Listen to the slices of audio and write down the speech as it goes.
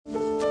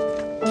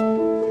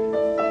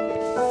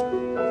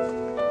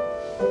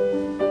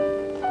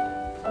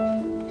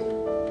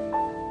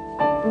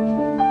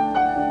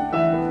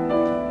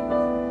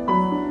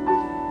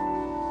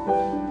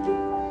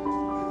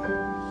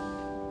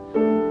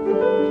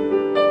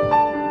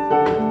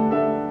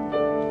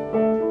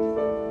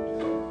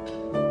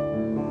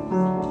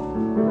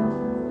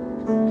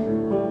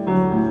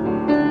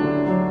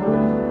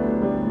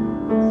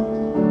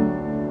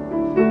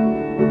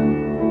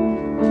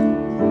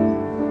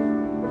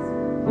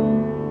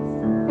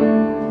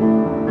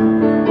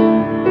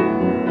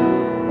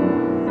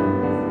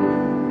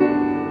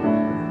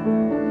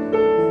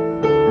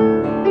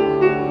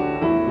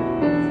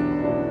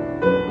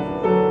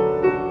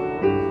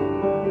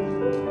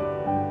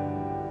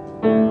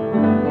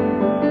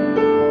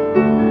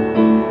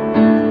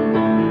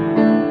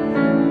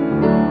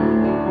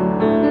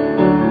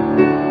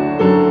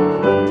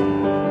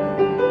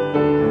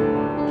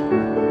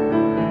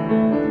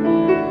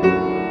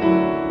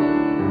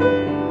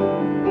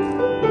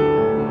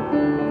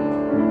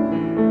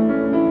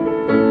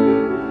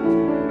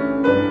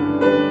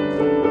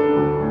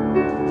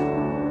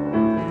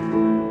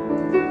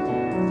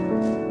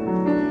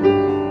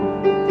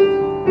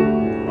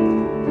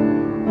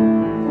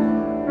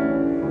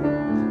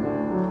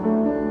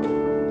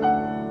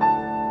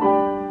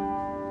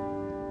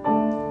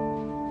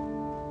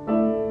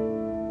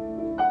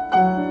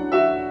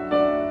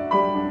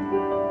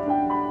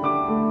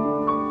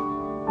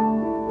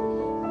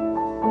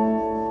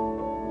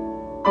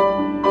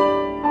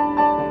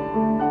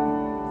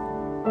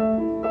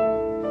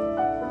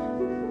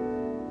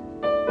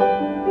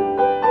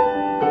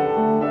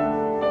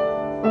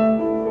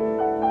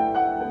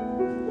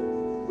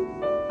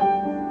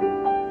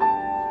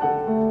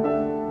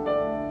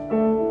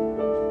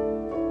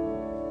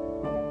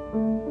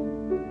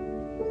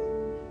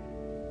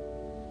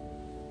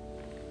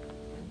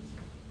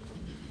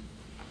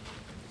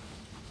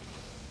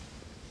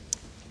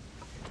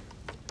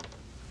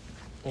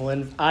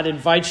I'd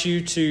invite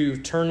you to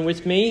turn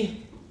with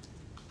me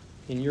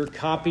in your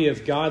copy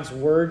of God's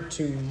Word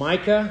to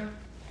Micah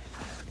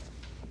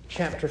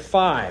chapter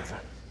 5.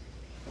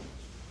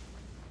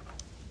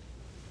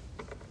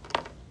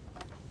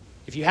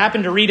 If you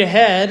happen to read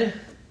ahead,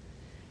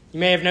 you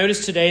may have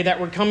noticed today that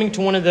we're coming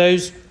to one of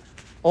those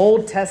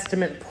Old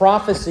Testament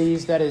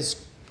prophecies that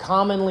is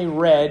commonly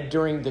read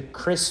during the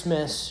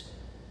Christmas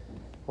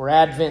or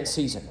Advent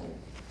season.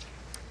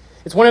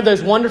 It's one of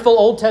those wonderful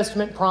Old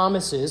Testament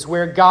promises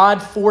where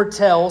God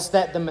foretells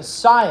that the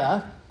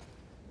Messiah,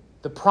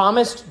 the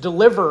promised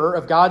deliverer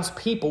of God's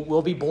people,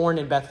 will be born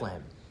in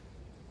Bethlehem.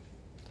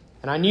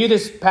 And I knew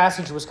this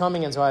passage was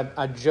coming, and so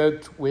I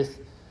joked with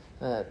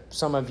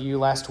some of you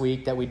last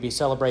week that we'd be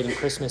celebrating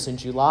Christmas in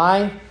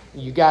July.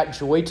 You got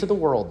joy to the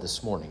world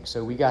this morning,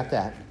 so we got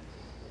that.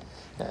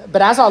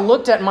 But as I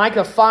looked at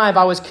Micah 5,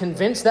 I was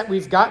convinced that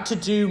we've got to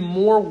do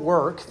more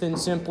work than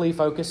simply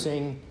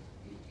focusing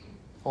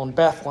on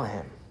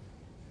Bethlehem.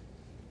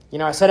 You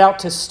know, I set out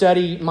to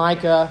study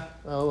Micah,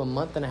 a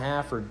month and a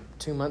half or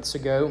 2 months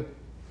ago.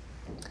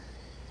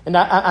 And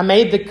I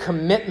made the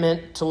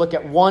commitment to look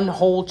at one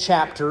whole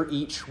chapter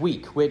each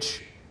week,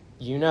 which,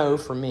 you know,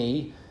 for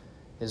me,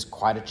 is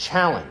quite a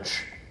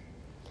challenge.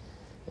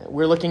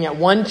 We're looking at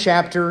one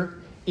chapter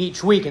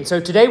each week. And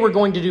so today we're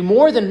going to do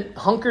more than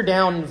hunker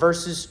down in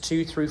verses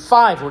 2 through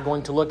 5. We're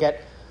going to look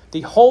at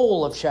the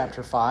whole of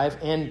chapter 5,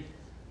 and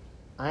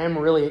I am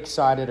really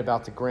excited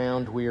about the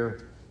ground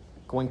we're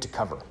going to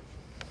cover.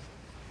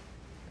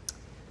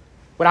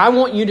 What I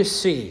want you to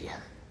see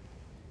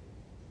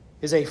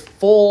is a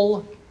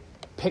full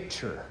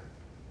picture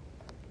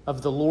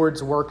of the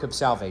Lord's work of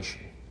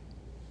salvation.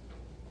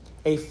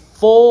 A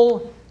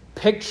full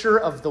picture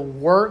of the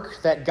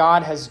work that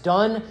God has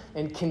done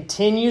and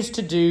continues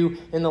to do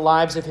in the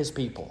lives of His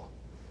people.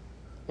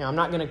 Now, I'm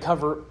not going to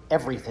cover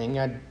everything.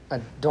 I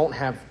don't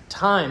have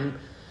time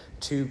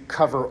to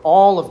cover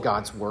all of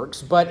God's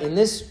works, but in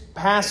this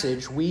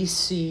passage, we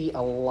see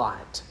a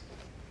lot.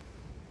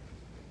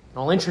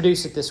 I'll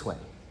introduce it this way.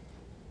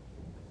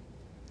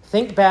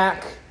 Think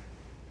back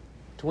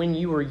to when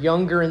you were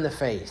younger in the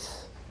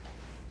faith.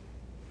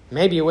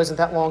 Maybe it wasn't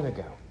that long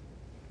ago.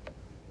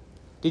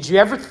 Did you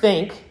ever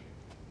think,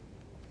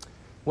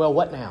 well,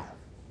 what now?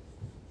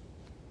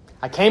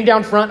 I came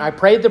down front, I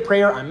prayed the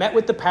prayer, I met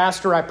with the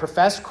pastor, I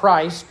professed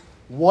Christ.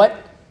 What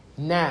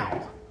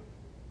now?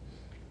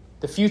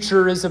 The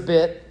future is a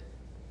bit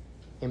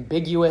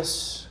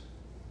ambiguous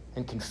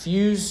and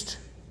confused.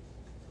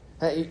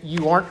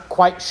 You aren't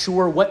quite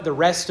sure what the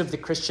rest of the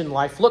Christian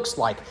life looks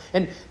like.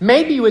 And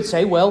maybe you would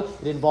say, well,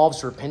 it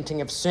involves repenting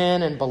of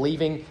sin and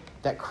believing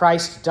that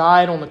Christ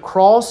died on the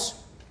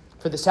cross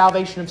for the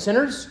salvation of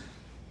sinners.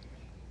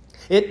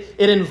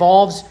 It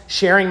involves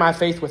sharing my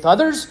faith with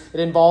others. It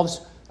involves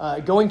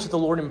going to the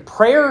Lord in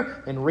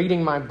prayer and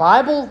reading my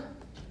Bible.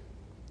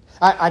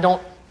 I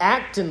don't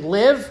act and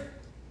live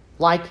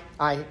like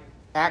I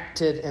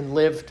acted and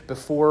lived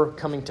before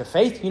coming to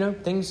faith,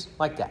 things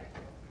like that.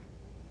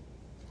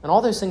 And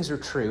all those things are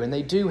true, and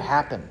they do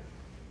happen.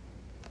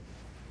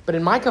 But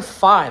in Micah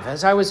 5,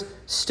 as I was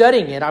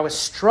studying it, I was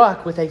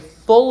struck with a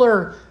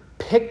fuller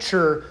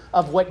picture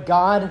of what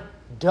God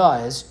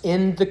does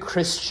in the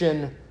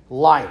Christian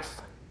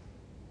life.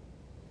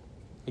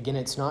 Again,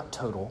 it's not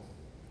total.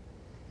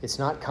 It's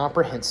not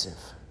comprehensive.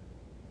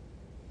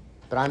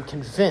 But I'm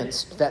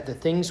convinced that the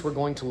things we're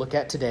going to look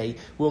at today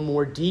will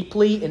more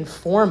deeply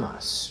inform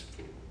us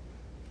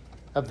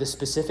of the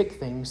specific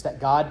things that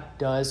God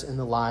does in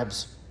the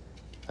lives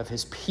of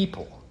His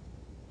people.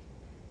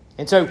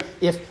 And so,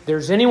 if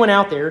there's anyone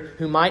out there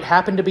who might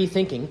happen to be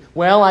thinking,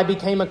 well, I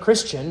became a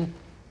Christian,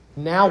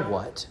 now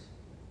what?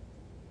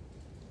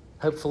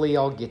 Hopefully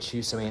I'll get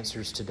you some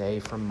answers today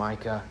from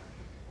Micah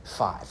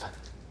 5.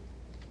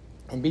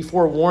 And be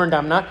forewarned,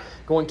 I'm not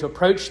going to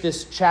approach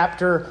this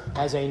chapter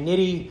as a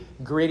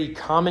nitty-gritty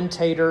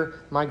commentator.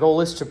 My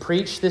goal is to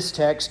preach this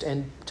text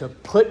and to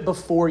put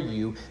before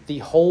you the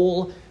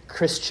whole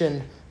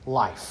Christian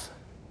life.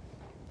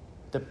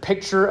 The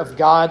picture of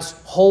God's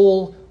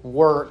whole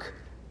work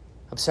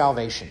of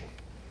salvation.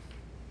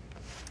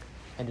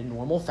 And in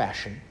normal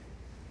fashion,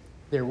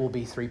 there will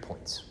be 3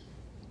 points.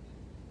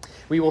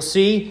 We will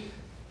see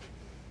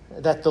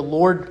that the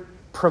Lord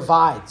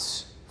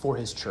provides for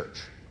His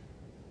church.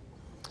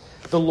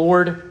 The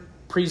Lord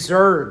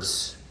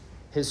preserves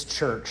His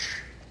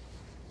church.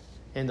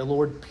 And the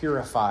Lord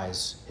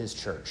purifies His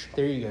church.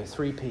 There you go,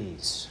 3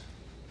 P's.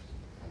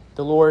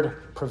 The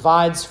Lord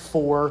provides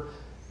for,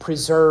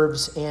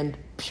 preserves, and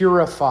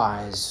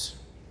purifies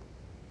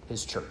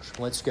His church.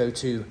 Let's go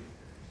to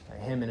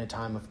Him in a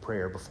time of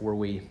prayer before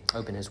we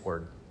open His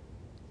Word.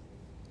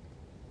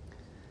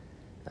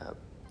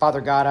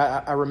 Father God,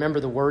 I remember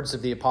the words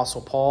of the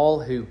Apostle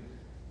Paul, who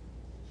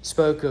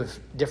spoke of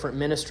different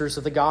ministers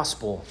of the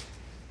gospel.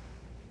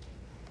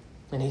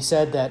 And he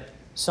said that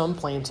some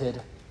planted,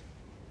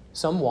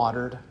 some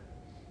watered,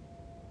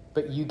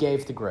 but you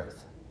gave the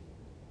growth.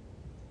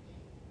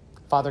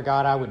 Father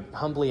God, I would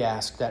humbly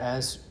ask that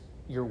as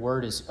your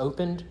word is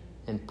opened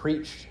and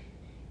preached,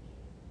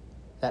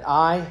 that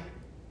I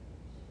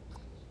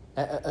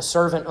a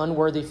servant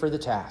unworthy for the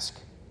task,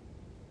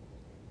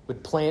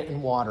 would plant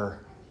and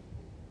water.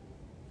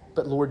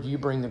 But Lord, you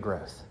bring the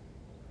growth.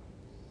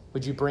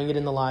 Would you bring it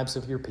in the lives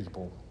of your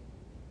people?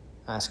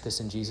 I ask this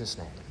in Jesus'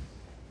 name.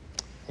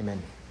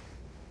 Amen.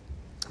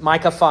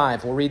 Micah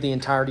 5, we'll read the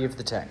entirety of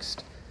the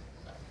text.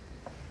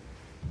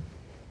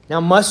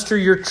 Now muster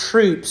your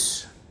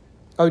troops,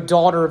 O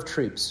daughter of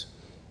troops.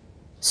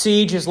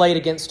 Siege is laid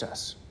against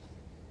us.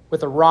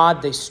 With a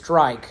rod they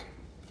strike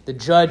the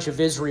judge of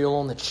Israel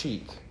on the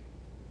cheek.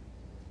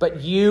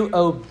 But you,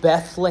 O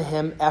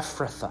Bethlehem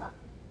Ephrathah,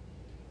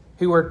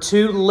 who are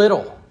too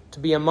little to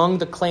be among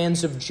the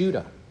clans of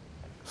Judah,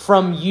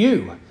 from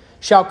you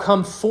shall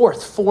come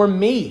forth for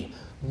me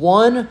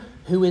one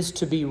who is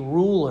to be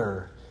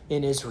ruler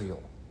in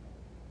Israel,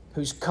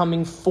 whose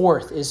coming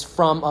forth is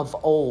from of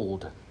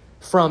old,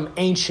 from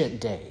ancient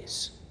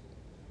days.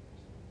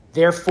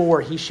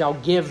 Therefore he shall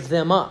give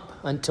them up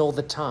until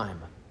the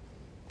time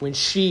when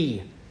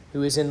she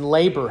who is in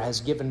labor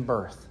has given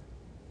birth.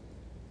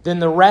 Then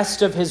the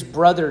rest of his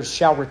brothers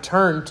shall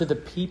return to the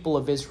people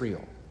of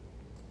Israel,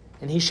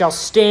 and he shall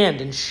stand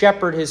and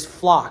shepherd his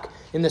flock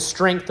in the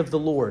strength of the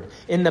Lord,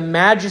 in the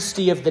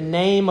majesty of the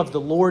name of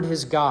the Lord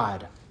his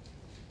God.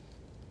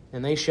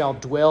 And they shall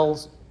dwell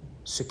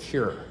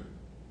secure.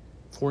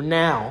 For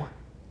now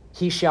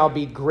he shall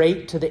be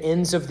great to the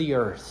ends of the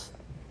earth,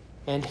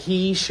 and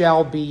he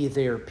shall be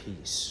their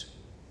peace.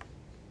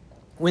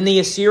 When the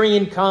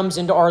Assyrian comes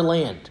into our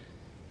land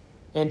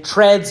and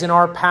treads in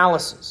our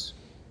palaces,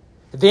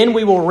 then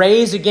we will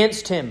raise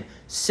against him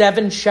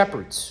 7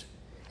 shepherds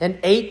and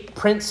 8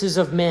 princes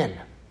of men.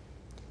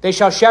 They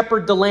shall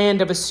shepherd the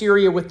land of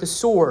Assyria with the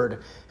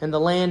sword, and the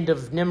land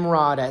of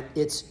Nimrod at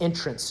its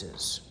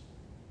entrances.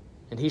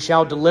 And he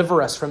shall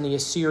deliver us from the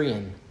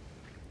Assyrian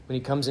when he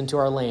comes into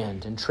our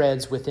land and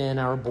treads within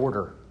our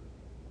border.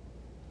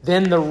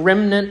 Then the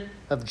remnant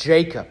of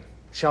Jacob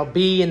shall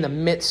be in the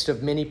midst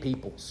of many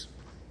peoples,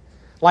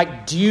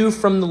 like dew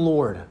from the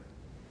Lord,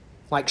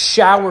 like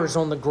showers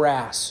on the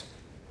grass,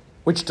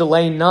 which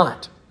delay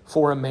not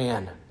for a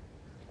man,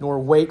 nor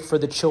wait for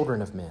the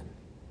children of men.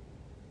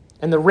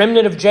 And the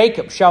remnant of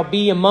Jacob shall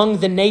be among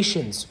the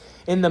nations,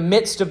 in the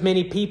midst of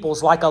many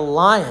peoples, like a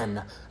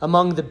lion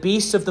among the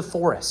beasts of the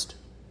forest,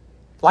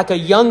 like a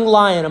young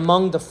lion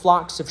among the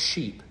flocks of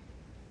sheep,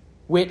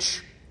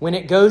 which, when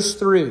it goes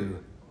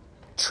through,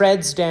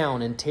 treads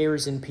down and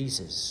tears in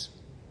pieces,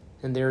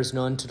 and there is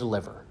none to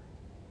deliver.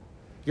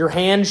 Your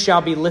hand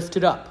shall be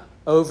lifted up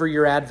over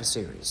your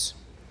adversaries,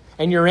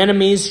 and your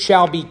enemies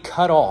shall be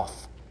cut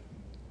off.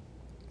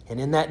 And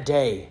in that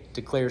day,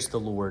 declares the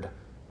Lord,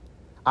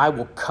 I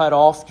will cut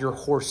off your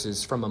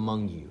horses from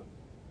among you.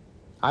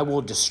 I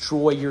will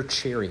destroy your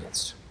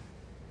chariots.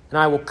 And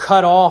I will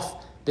cut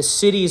off the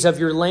cities of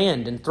your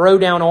land and throw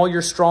down all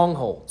your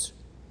strongholds.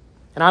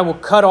 And I will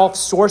cut off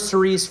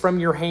sorceries from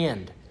your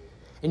hand.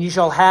 And you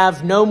shall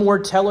have no more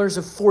tellers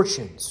of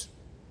fortunes.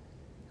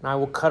 And I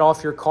will cut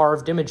off your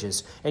carved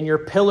images and your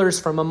pillars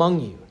from among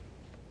you.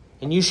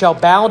 And you shall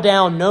bow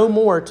down no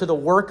more to the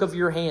work of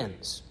your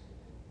hands.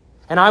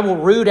 And I will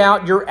root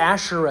out your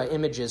Asherah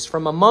images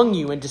from among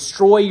you and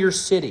destroy your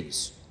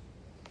cities.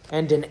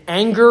 And in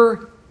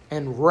anger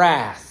and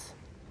wrath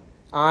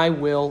I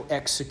will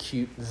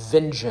execute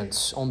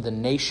vengeance on the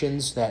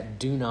nations that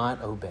do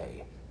not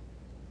obey.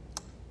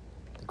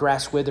 The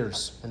grass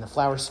withers and the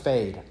flowers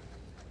fade,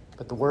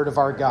 but the word of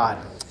our God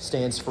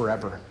stands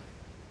forever.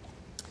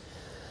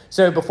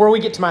 So before we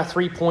get to my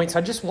 3 points,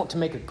 I just want to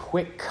make a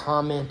quick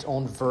comment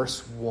on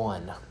verse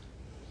 1.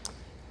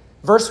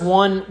 Verse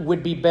 1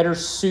 would be better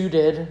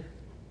suited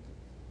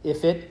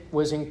if it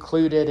was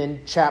included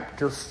in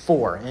chapter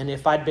 4. And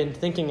if I'd been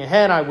thinking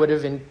ahead, I would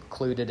have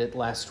included it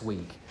last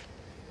week.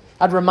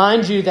 I'd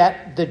remind you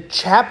that the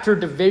chapter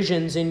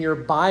divisions in your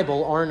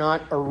Bible are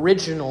not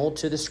original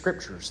to the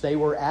Scriptures. They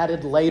were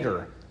added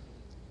later.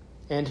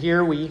 And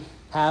here we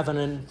have an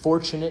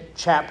unfortunate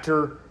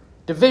chapter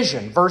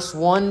division. Verse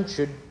 1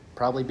 should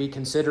probably be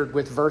considered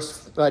with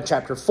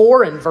chapter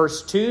 4, and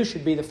verse 2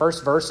 should be the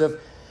first verse of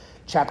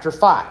chapter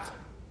 5.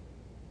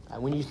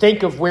 When you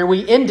think of where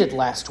we ended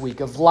last week,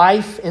 of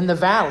life in the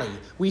valley,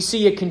 we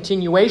see a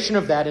continuation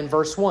of that in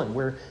verse 1,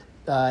 where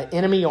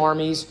enemy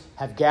armies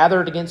have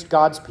gathered against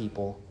God's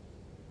people.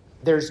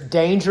 There's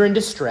danger and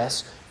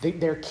distress.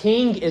 Their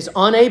king is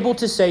unable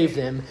to save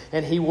them,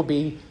 and he will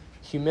be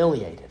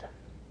humiliated.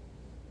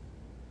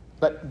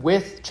 But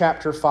with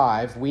chapter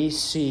 5, we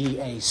see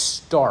a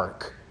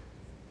stark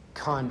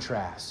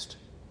contrast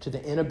to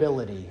the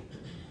inability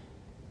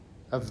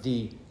of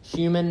the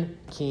human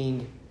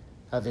king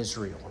of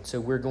Israel. And so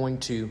we're going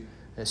to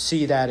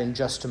see that in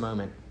just a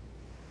moment.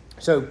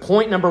 So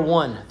point number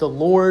 1, the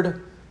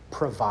Lord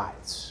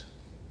provides.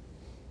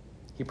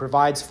 He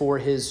provides for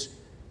his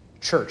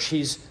church.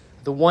 He's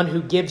the one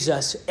who gives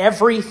us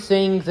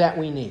everything that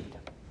we need.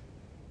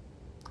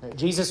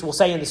 Jesus will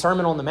say in the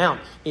Sermon on the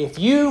Mount, if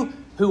you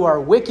who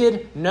are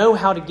wicked know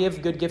how to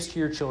give good gifts to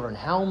your children,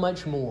 how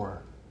much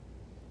more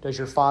does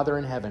your Father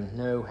in heaven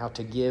know how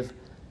to give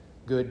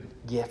good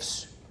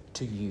gifts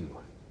to you?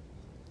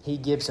 He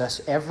gives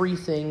us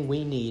everything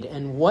we need.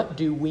 And what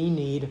do we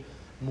need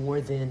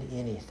more than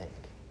anything?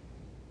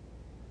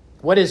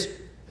 What is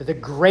the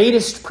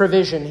greatest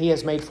provision He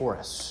has made for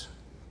us?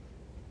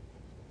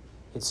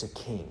 It's a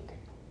king.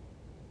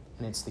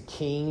 And it's the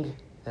king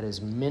that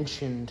is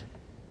mentioned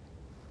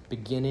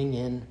beginning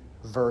in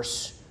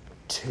verse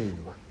 2.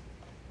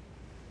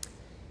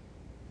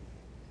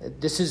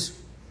 This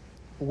is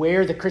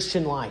where the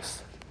Christian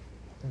life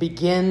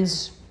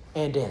begins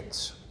and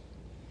ends.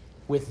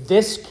 With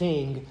this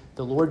king,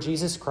 the Lord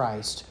Jesus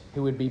Christ,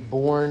 who would be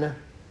born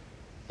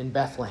in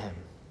Bethlehem.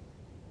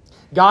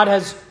 God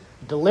has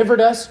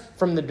delivered us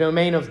from the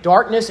domain of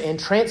darkness and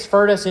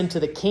transferred us into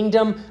the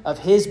kingdom of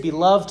His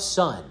beloved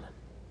Son.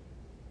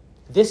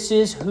 This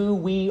is who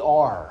we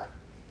are.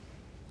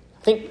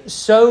 I think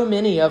so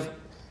many of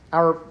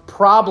our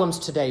problems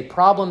today,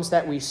 problems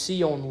that we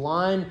see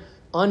online,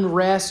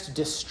 unrest,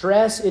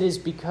 distress, it is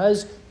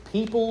because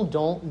people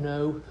don't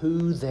know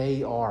who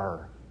they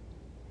are.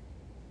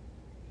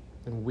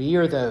 And we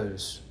are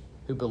those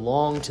who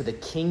belong to the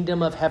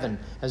kingdom of heaven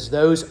as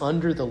those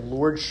under the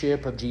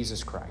lordship of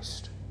Jesus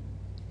Christ.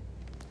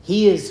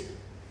 He is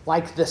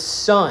like the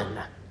sun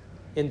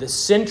in the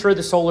center of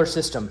the solar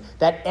system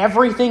that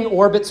everything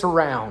orbits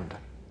around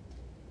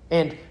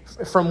and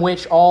from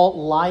which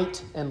all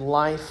light and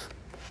life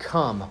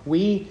come.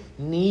 We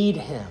need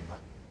Him,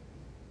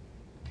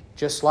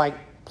 just like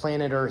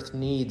planet Earth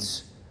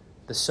needs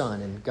the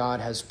sun, and God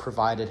has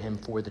provided Him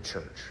for the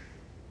church.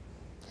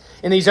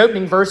 In these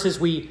opening verses,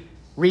 we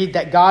read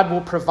that God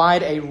will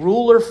provide a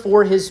ruler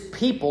for His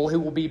people who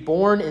will be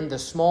born in the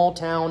small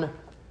town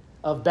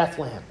of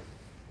Bethlehem.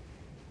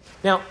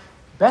 Now,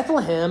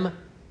 Bethlehem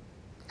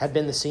had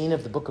been the scene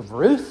of the book of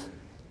Ruth.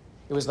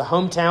 It was the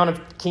hometown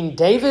of King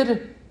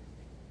David.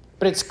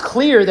 But it's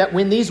clear that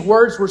when these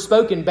words were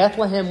spoken,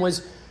 Bethlehem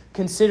was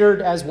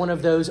considered as one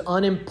of those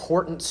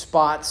unimportant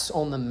spots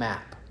on the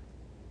map.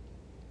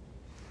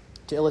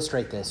 To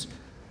illustrate this,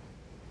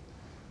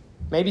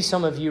 maybe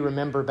some of you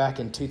remember back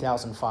in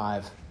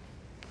 2005,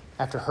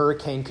 after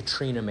Hurricane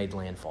Katrina made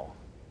landfall.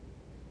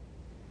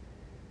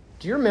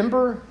 Do you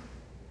remember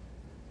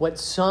what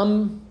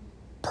some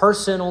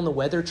person on the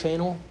Weather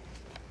Channel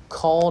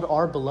called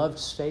our beloved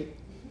state?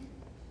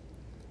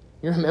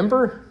 You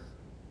remember?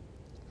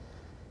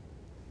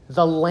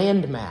 The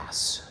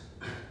landmass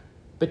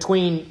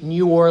between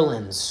New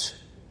Orleans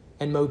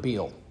and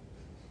Mobile.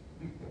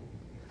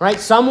 Right?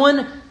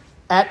 Someone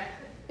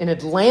in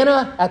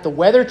Atlanta at the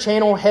Weather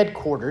Channel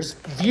headquarters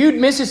viewed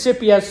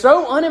Mississippi as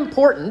so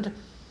unimportant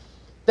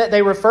that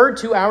they referred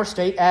to our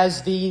state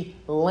as the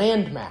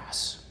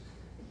landmass.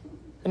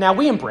 And now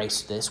we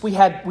embraced this. We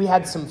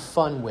had some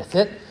fun with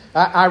it.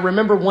 I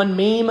remember one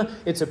meme.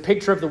 It's a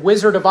picture of the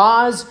Wizard of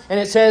Oz, and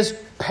it says,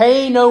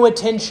 "Pay no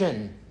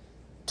attention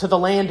to the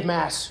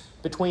landmass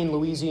between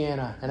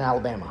Louisiana and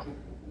Alabama."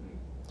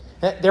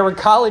 There were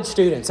college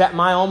students at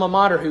my alma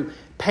mater who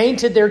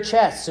painted their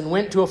chests and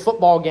went to a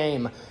football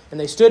game, and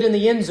they stood in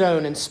the end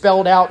zone and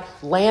spelled out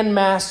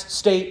Landmass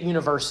State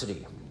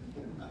University.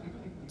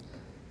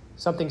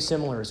 Something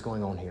similar is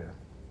going on here.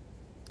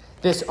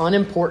 This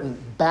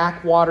unimportant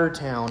backwater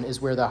town is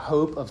where the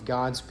hope of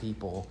God's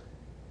people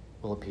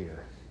will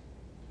appear.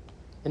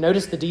 And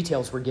notice the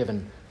details we're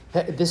given.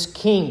 This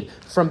king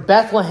from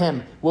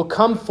Bethlehem will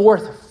come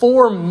forth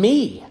for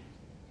me.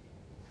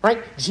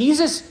 Right?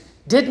 Jesus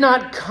did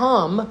not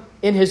come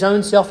in His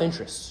own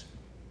self-interests.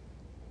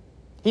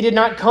 He did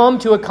not come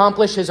to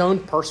accomplish His own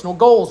personal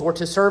goals or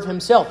to serve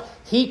Himself.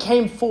 He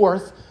came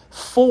forth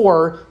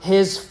for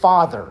His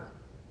Father.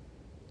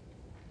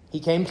 He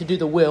came to do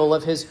the will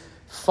of His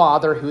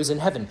Father who is in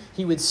heaven.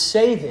 He would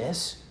say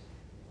this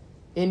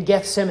in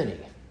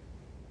Gethsemane.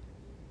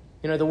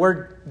 You know, the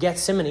word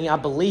Gethsemane, I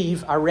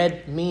believe, I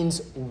read,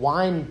 means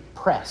wine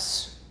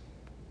press.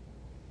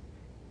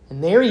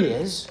 And there He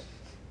is,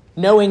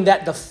 knowing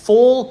that the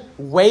full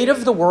weight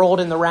of the world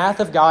and the wrath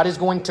of God is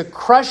going to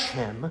crush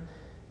Him.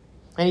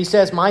 And He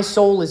says, "My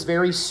soul is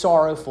very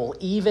sorrowful,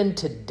 even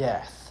to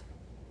death.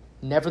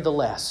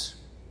 Nevertheless,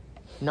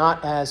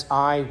 not as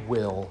I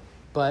will,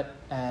 but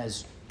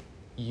as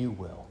you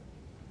will."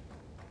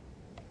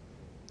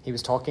 He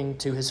was talking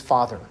to His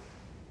Father.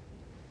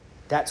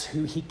 That's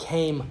who He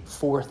came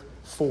forth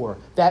for.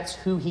 That's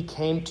who He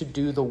came to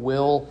do the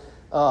will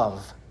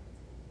of.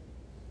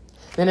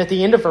 Then at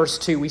the end of verse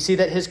 2, we see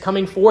that His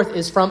coming forth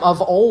is from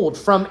of old,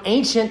 from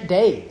ancient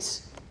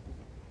days.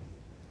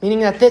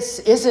 Meaning that this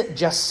isn't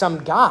just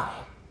some guy.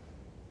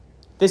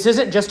 This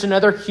isn't just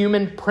another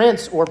human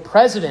prince or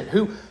president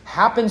who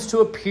happens to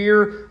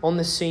appear on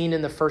the scene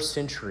in the first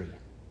century.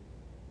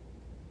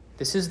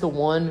 This is the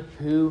one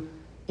who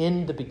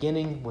in the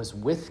beginning was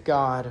with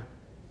God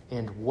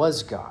and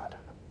was God.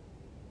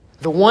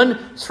 The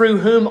one through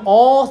whom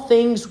all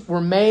things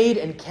were made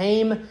and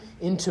came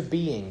into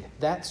being.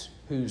 That's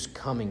who's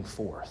coming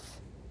forth.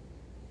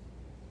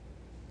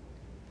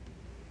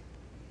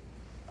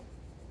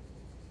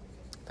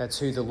 That's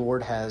who the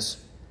Lord has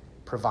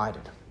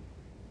provided.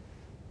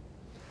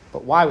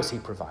 But why was He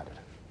provided?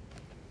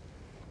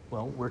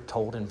 Well, we're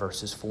told in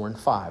verses 4 and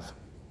 5.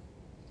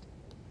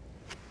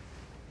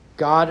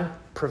 God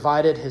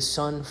provided his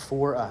Son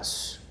for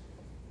us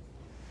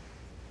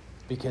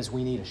because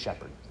we need a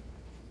shepherd.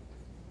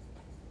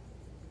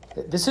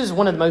 This is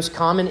one of the most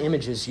common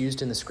images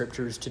used in the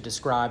Scriptures to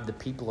describe the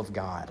people of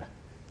God.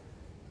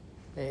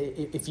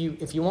 If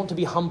you want to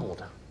be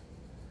humbled,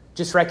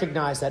 just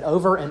recognize that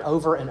over and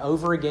over and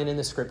over again in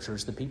the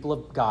Scriptures, the people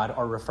of God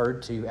are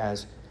referred to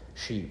as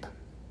sheep.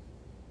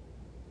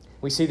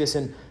 We see this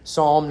in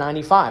Psalm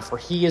 95, for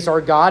he is our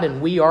God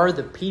and we are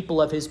the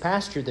people of his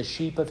pasture, the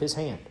sheep of his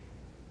hand.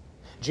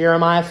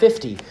 Jeremiah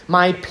 50,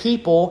 my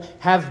people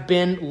have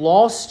been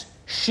lost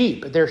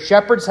sheep. Their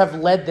shepherds have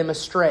led them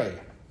astray.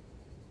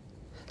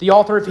 The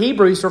author of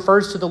Hebrews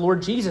refers to the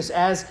Lord Jesus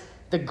as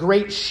the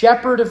great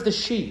shepherd of the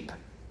sheep.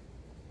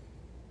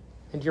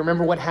 And do you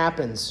remember what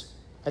happens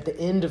at the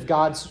end of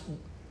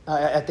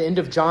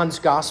John's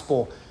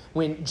gospel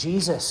when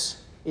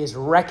Jesus is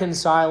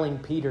reconciling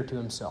Peter to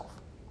himself?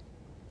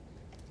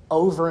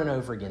 Over and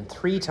over again,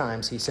 3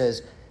 times he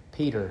says,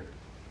 Peter,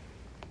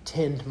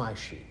 tend my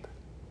sheep.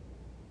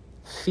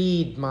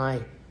 Feed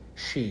my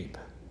sheep.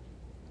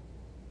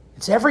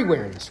 It's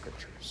everywhere in the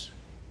Scriptures.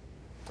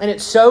 And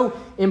it's so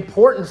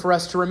important for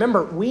us to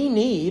remember we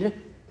need,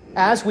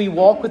 as we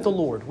walk with the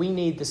Lord, we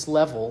need this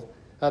level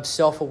of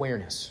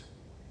self-awareness.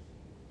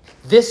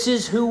 This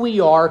is who we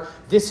are.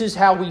 This is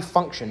how we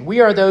function.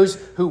 We are those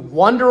who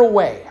wander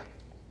away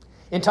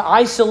into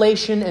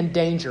isolation and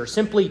danger,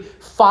 simply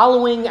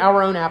following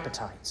our own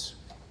appetites.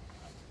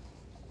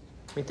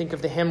 We think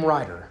of the hymn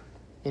writer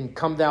in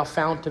Come Thou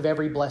Fount of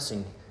Every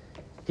Blessing.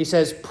 He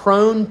says,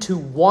 prone to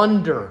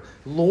wander,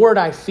 Lord,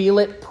 I feel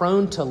it,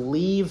 prone to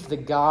leave the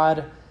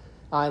God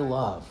I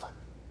love.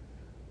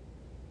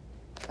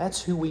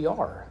 That's who we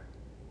are.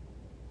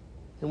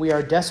 And we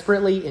are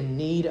desperately in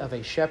need of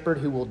a shepherd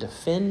who will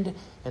defend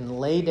and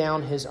lay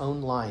down his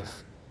own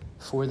life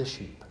for the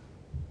sheep.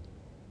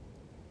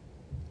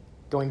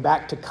 Going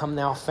back to Come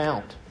Thou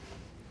Fount,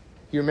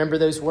 you remember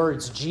those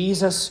words,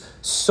 Jesus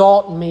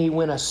sought me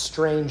when a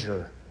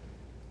stranger,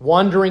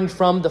 wandering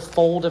from the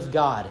fold of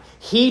God.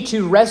 He,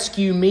 to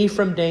rescue me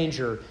from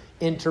danger,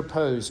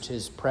 interposed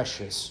his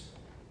precious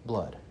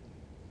blood.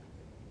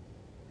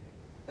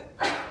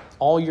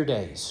 All your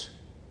days,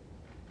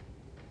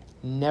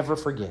 never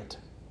forget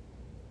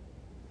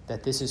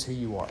that this is who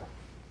you are,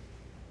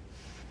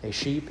 a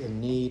sheep in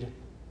need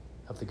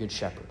of the Good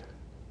Shepherd.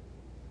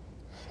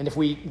 And if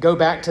we go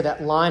back to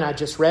that line I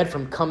just read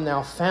from Come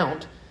Thou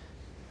Fount,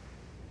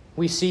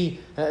 we see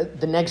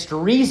the next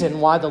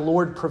reason why the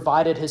Lord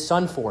provided his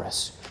Son for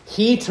us.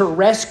 He, to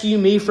rescue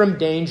me from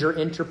danger,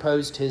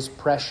 interposed his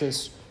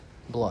precious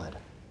blood.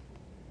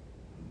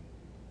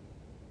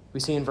 We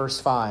see in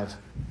verse 5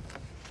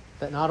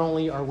 that not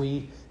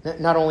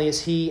only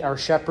is he our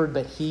shepherd,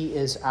 but he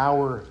is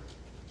our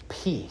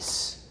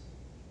peace.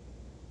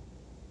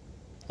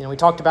 We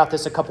talked about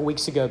this a couple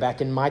weeks ago back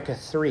in Micah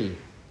 3.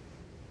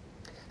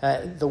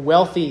 The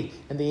wealthy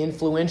and the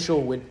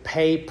influential would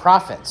pay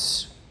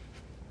prophets.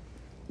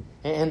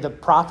 And the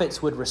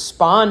prophets would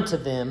respond to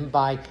them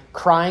by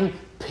crying,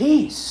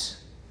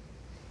 peace.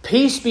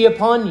 Peace be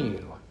upon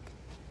you.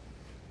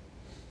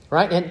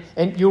 Right?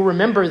 And you'll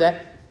remember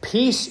that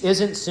peace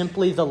isn't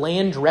simply the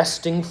land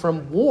resting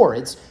from war.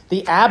 It's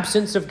the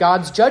absence of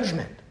God's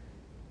judgment.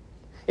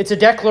 It's a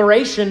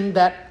declaration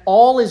that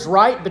all is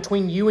right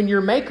between you and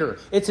your Maker.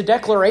 It's a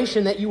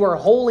declaration that you are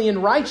holy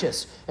and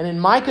righteous. And in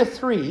Micah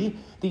 3,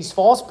 these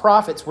false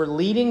prophets were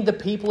leading the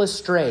people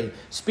astray,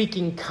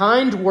 speaking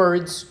kind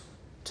words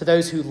to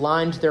those who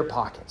lined their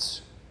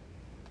pockets.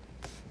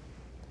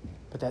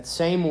 But that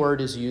same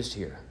word is used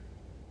here.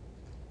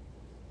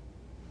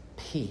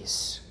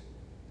 Peace.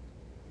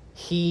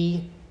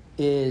 He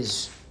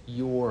is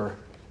your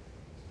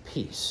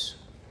peace.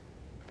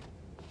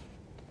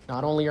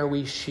 Not only are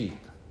we sheep,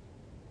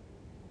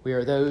 we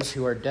are those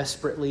who are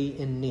desperately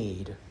in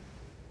need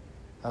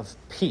of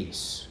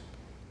peace.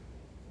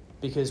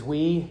 Because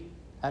we,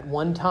 at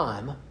one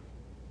time,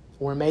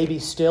 or maybe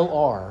still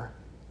are,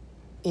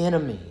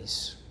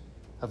 enemies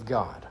of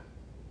God.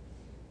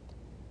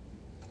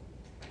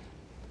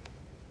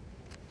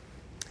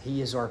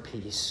 He is our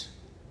peace.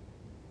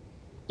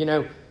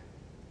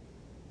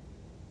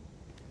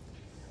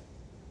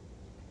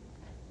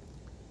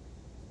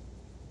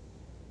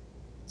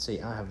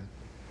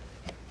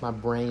 My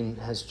brain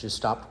has just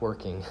stopped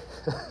working.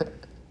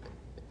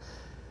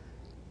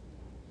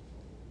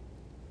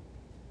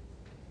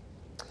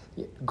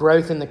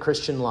 Growth in the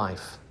Christian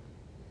life.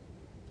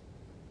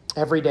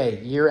 Every day,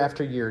 year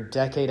after year,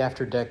 decade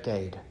after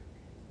decade,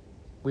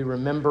 we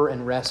remember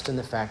and rest in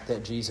the fact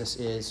that Jesus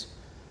is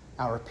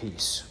our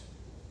peace.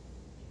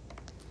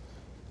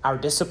 Our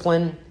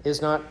discipline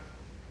is not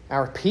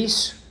our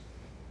peace.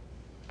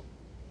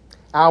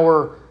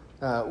 Our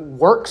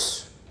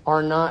works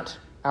are not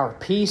our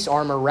peace.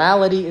 Our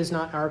morality is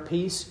not our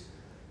peace.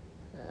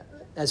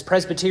 As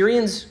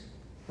Presbyterians,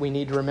 we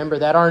need to remember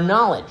that our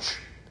knowledge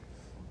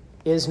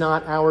is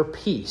not our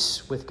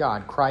peace with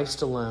God.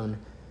 Christ alone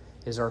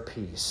is our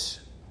peace.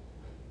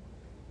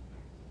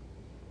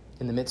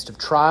 In the midst of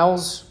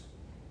trials,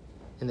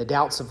 in the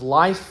doubts of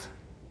life,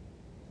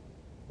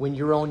 when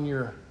you're on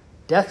your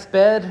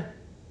deathbed,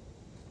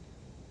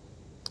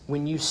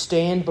 when you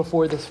stand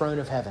before the throne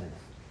of heaven,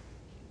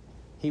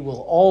 He will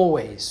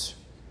always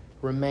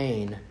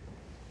remain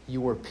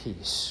your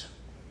peace.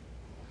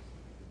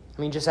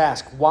 I mean, just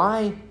ask,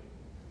 why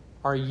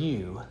are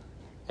you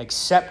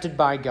accepted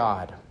by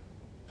God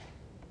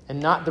and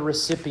not the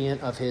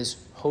recipient of His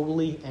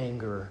holy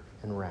anger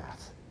and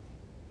wrath?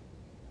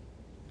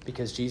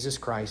 Because Jesus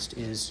Christ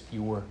is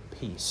your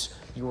peace.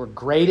 Your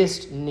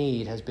greatest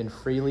need has been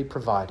freely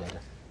provided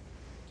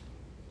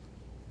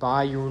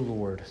by your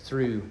Lord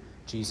through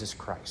Jesus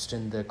Christ.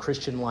 And the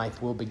Christian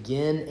life will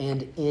begin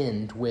and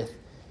end with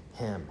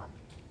Him.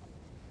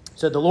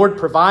 So the Lord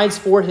provides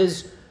for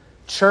His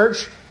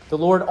church. The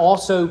Lord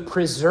also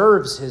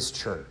preserves His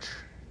church.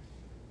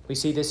 We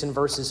see this in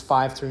verses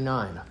 5 through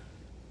 9.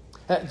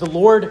 The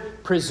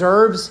Lord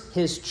preserves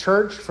His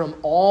church from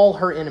all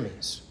her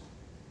enemies.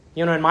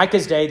 You know, in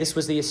Micah's day, this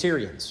was the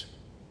Assyrians.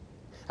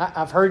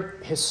 I've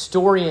heard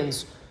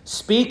historians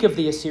speak of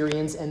the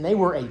Assyrians, and they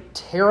were a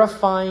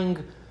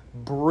terrifying,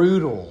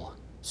 brutal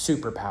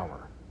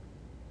superpower.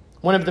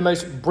 One of the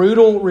most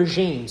brutal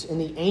regimes in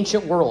the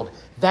ancient world.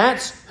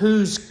 That's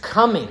who's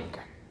coming.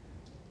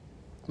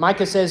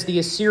 Micah says the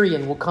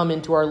Assyrian will come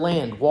into our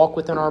land, walk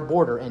within our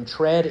border, and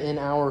tread in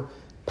our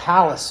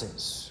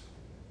palaces.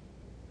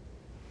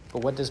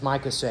 But what does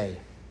Micah say?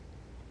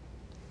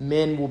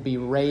 Men will be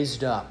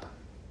raised up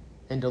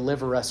and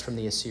deliver us from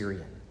the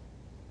Assyrian.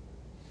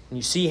 And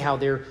you see how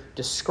they're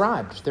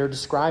described. They're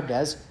described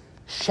as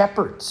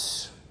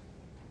shepherds.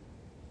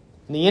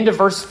 In the end of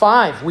verse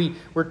 5,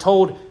 we're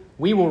told,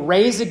 we will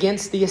raise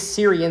against the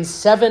Assyrians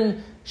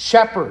 7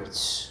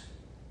 shepherds,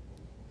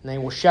 and they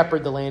will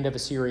shepherd the land of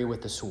Assyria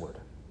with the sword.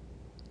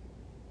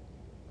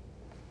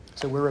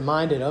 So we're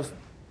reminded of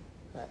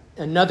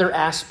another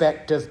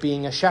aspect of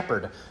being a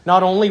shepherd.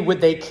 Not only would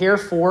they care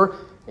for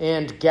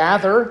and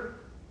gather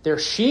their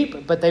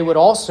sheep, but they would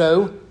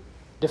also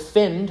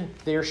defend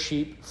their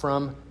sheep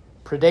from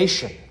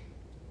predation.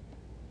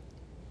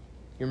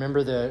 You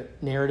remember the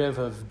narrative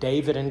of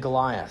David and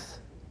Goliath.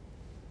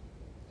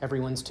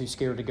 Everyone's too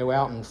scared to go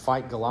out and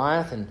fight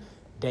Goliath, and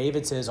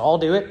David says, I'll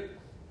do it.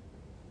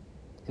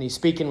 And he's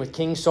speaking with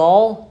King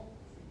Saul,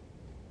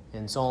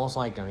 and Saul's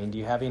like, do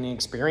you have any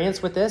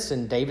experience with this?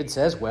 And David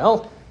says,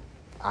 well,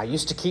 I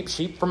used to keep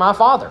sheep for my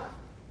father.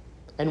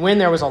 And when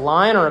there was a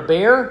lion or a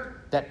bear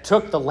that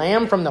took the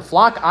lamb from the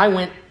flock, I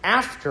went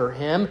after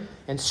him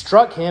and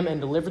struck him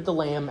and delivered the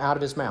lamb out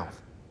of his mouth.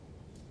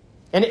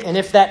 And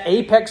if that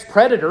apex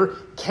predator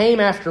came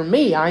after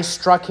me, I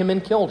struck him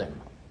and killed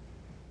him.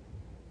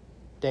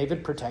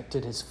 David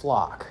protected his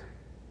flock.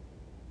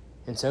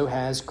 And so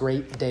has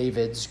great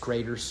David's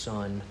greater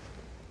son,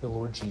 the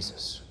Lord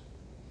Jesus.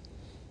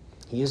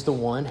 He is the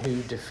one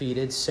who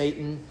defeated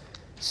Satan,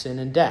 sin,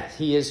 and death.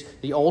 He is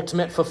the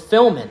ultimate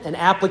fulfillment and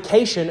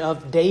application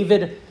of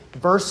David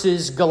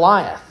versus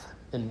Goliath.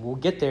 And we'll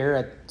get there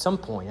at some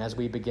point as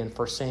we begin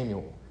 1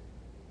 Samuel.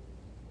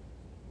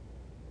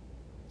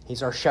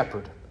 He's our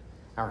shepherd,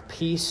 our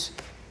peace,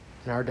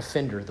 and our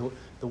defender.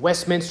 The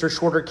Westminster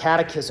Shorter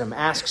Catechism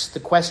asks the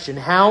question,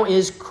 how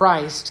is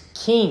Christ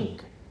king?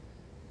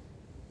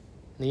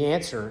 And the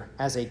answer,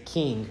 as a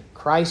king,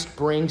 Christ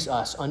brings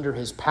us under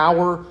His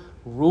power,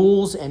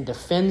 rules and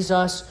defends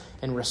us,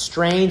 and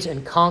restrains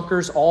and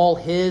conquers all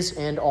His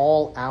and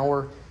all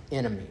our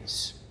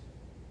enemies.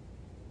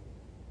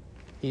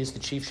 He is the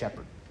chief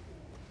shepherd.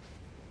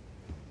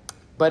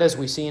 But as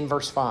we see in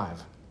verse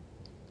 5,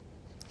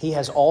 He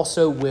has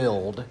also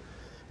willed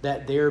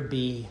that there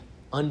be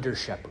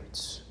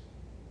under-shepherds,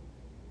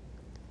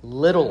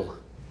 little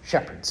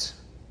shepherds,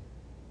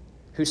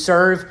 who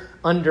serve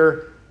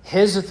under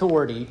His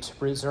authority to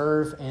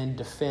preserve and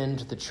defend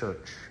the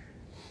church.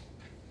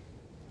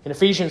 In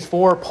Ephesians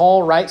 4,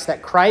 Paul writes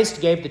that Christ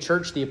gave the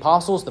church the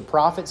apostles, the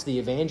prophets, the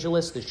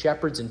evangelists, the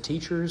shepherds, and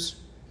teachers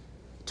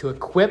to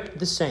equip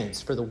the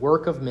saints for the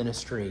work of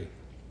ministry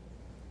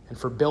and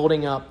for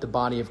building up the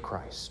body of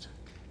Christ.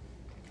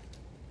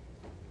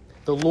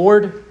 The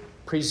Lord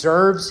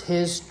preserves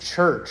His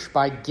church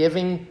by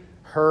giving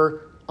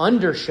her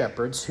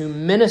under-shepherds who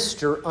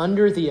minister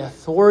under the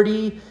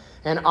authority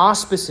and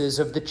auspices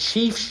of the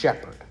chief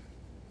shepherd.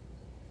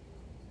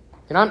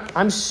 And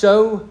I'm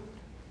so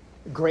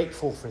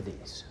grateful for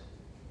these.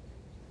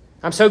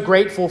 I'm so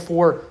grateful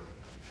for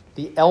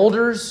the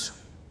elders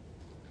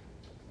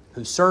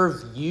who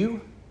serve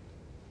you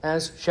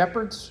as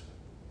shepherds.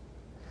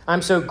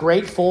 I'm so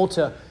grateful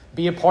to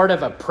be a part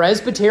of a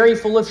presbytery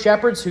full of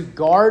shepherds who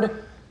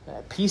guard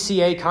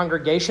PCA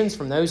congregations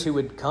from those who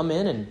would come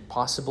in and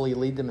possibly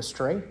lead them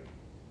astray.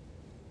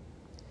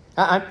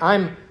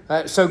 I'm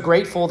so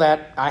grateful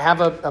that I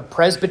have a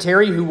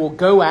presbytery who will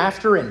go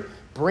after and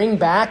bring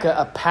back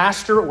a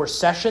pastor or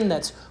session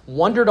that's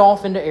wandered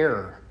off into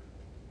error.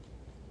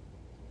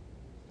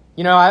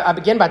 You know, I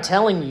begin by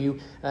telling you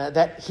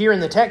that here in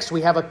the text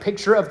we have a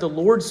picture of the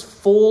Lord's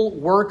full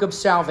work of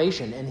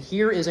salvation, and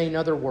here is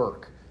another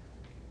work.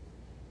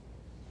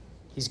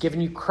 He's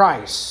given you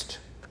Christ,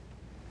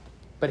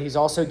 but He's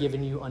also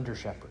given you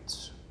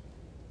under-shepherds.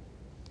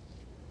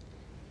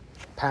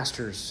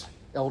 pastors,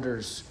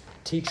 elders,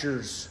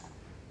 teachers,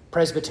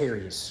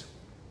 presbyteries.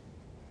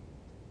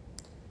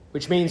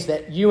 Which means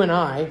that you and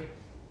I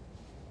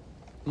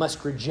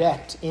must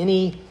reject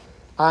any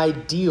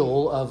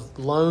ideal of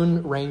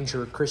Lone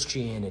Ranger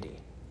Christianity,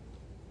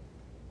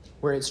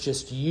 where it's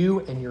just you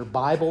and your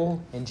Bible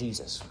and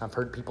Jesus. I've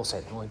heard people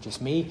say, well,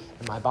 just me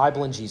and my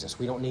Bible and Jesus.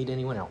 We don't need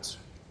anyone else.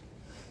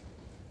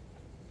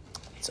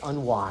 It's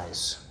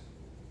unwise.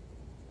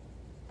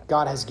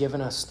 God has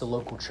given us the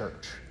local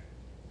church.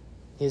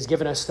 He has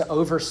given us the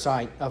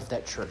oversight of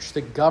that church,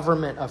 the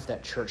government of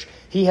that church.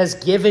 He has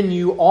given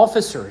you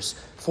officers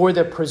for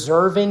the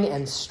preserving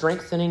and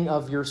strengthening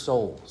of your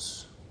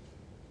souls.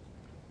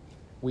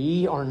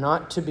 We are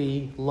not to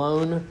be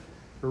Lone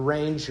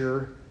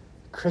Ranger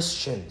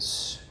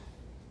Christians.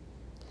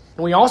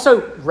 And we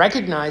also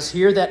recognize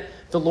here that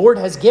the Lord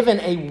has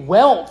given a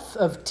wealth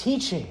of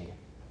teaching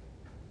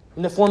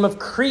in the form of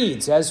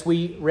creeds, as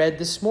we read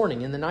this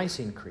morning in the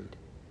Nicene Creed.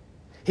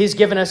 He's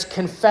given us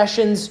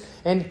confessions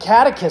and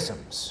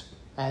catechisms,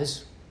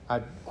 as I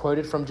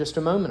quoted from just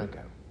a moment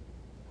ago.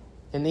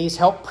 And these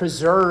help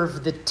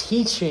preserve the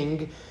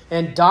teaching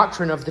and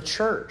doctrine of the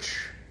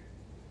church.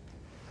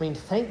 I mean,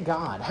 thank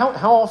God.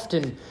 How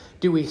often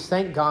do we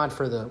thank God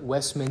for the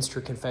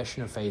Westminster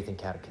Confession of Faith and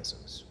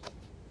catechisms?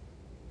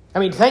 I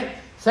mean,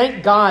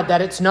 thank God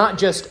that it's not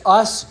just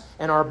us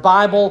and our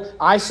Bible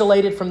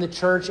isolated from the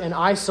church and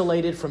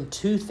isolated from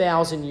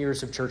 2,000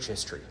 years of church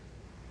history.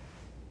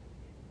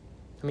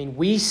 I mean,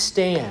 we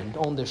stand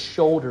on the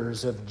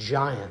shoulders of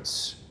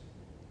giants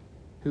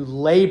who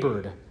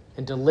labored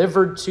and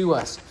delivered to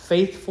us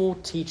faithful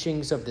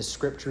teachings of the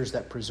Scriptures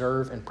that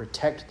preserve and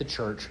protect the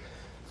church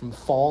from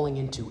falling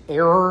into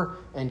error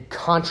and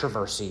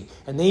controversy.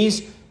 And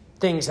these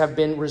things have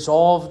been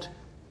resolved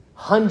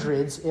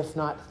hundreds, if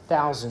not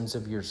thousands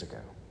of years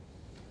ago.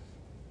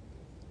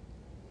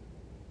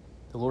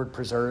 The Lord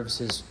preserves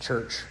His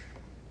church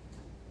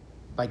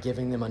by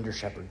giving them under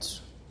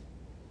shepherds.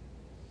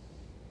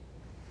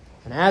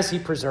 And as He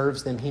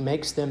preserves them, He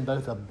makes them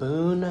both a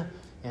boon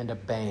and a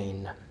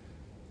bane,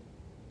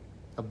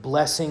 a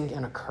blessing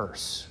and a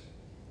curse.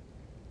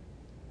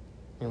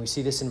 And we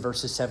see this in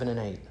verses 7 and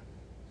 8.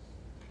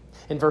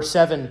 In verse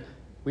 7,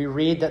 we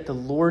read that the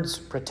Lord's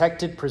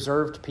protected,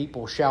 preserved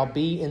people shall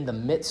be in the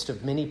midst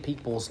of many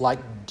peoples like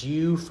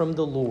dew from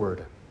the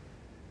Lord,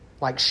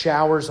 like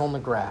showers on the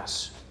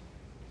grass.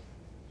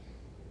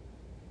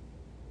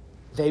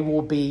 They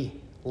will be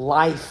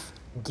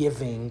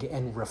life-giving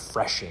and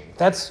refreshing.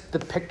 That's the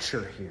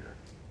picture here.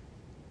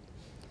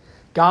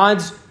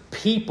 God's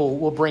people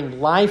will bring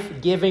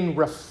life-giving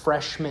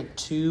refreshment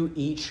to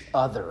each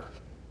other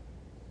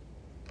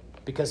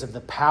because of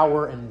the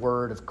power and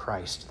word of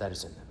Christ that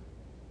is in them.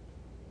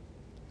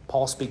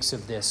 Paul speaks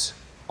of this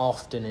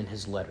often in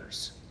his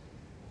letters.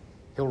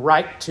 He'll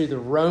write to the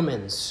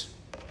Romans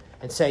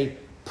and say,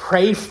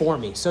 pray for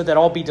me so that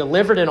I'll be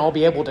delivered and I'll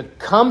be able to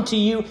come to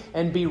you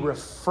and be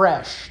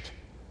refreshed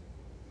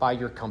by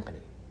your company.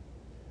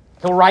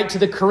 He'll write to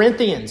the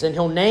Corinthians and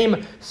he'll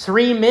name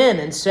 3 men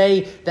and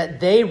say that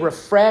they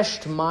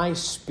refreshed my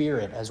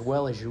spirit as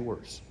well as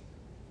yours.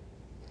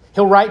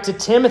 He'll write to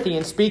Timothy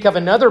and speak of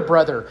another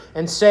brother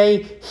and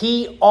say,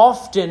 he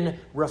often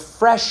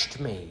refreshed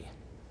me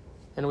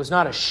and was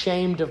not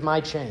ashamed of my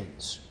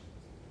chains.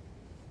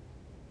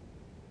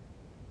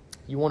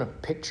 You want a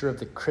picture of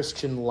the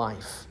Christian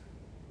life,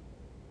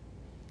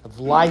 of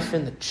life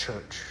in the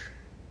church.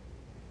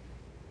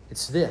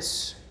 It's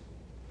this: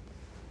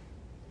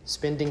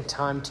 spending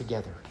time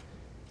together,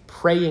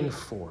 praying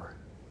for,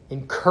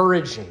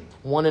 encouraging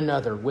one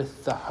another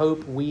with the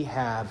hope we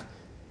have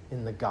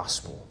in the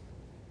gospel.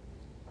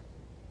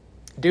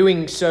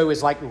 Doing so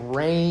is like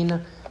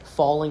rain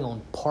falling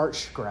on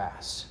parched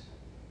grass.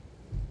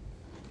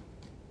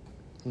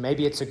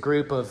 Maybe it's a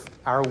group of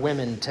our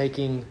women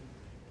taking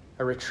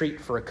a retreat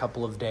for a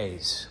couple of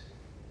days.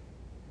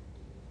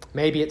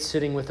 Maybe it's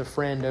sitting with a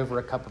friend over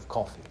a cup of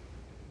coffee.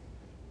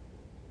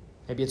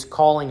 Maybe it's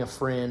calling a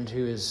friend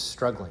who is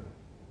struggling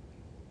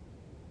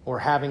or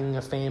having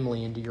a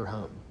family into your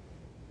home.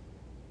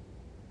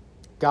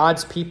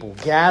 God's people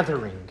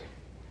gathering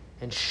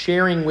and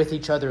sharing with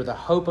each other the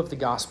hope of the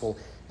gospel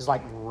is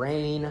like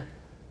rain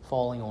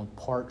falling on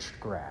parched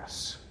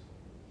grass.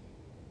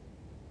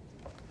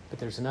 But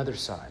there's another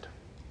side.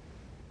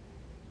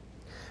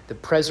 The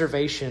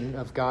preservation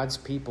of God's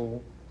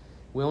people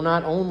will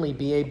not only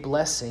be a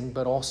blessing,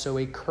 but also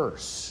a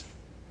curse,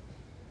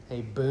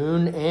 a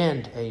boon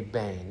and a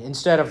bane.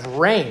 Instead of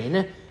rain,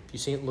 if you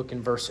see it, look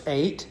in verse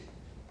 8,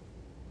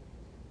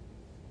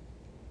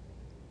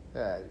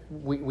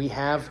 we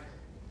have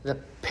the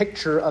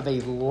picture of a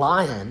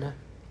lion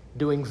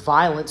doing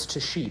violence to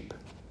sheep.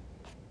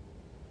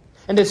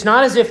 And it's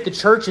not as if the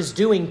church is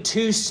doing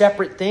 2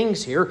 separate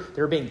things here.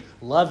 They're being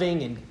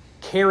loving and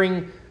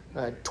caring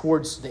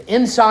towards the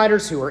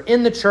insiders who are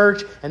in the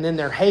church, and then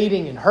they're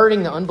hating and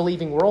hurting the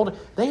unbelieving world.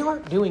 They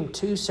aren't doing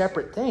 2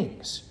 separate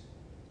things.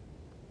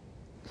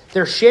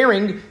 They're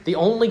sharing the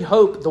only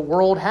hope the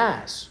world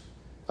has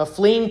of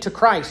fleeing to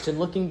Christ and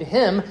looking to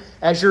Him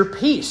as your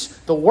peace.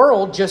 The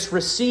world just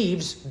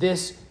receives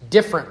this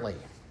differently.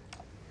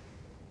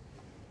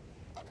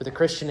 For the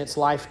Christian, it's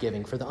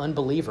life-giving. For the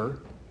unbeliever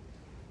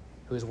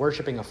who is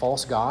worshiping a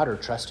false god or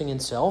trusting in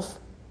self,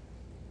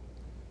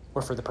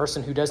 or for the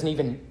person who doesn't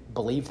even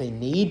believe they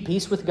need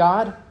peace with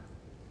God,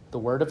 the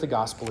word of the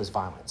gospel is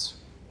violence.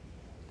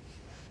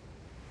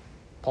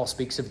 Paul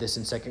speaks of this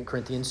in 2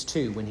 Corinthians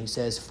 2 when he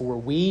says, "For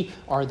we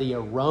are the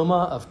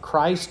aroma of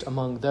Christ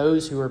among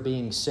those who are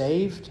being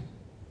saved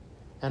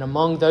and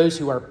among those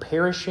who are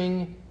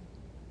perishing,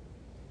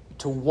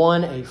 to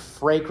one a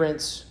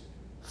fragrance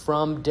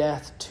from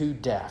death to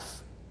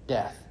death,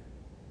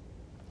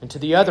 and to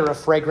the other a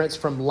fragrance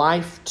from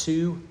life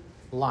to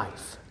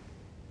life."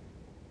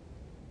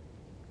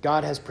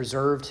 God has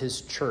preserved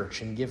His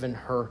church and given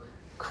her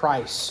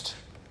Christ.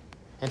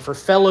 And for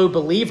fellow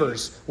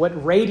believers,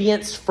 what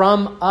radiates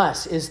from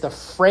us is the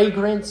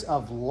fragrance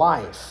of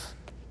life.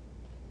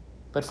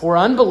 But for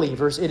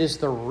unbelievers, it is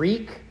the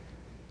reek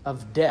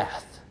of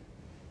death.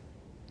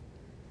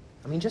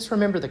 I mean, just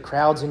remember the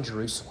crowds in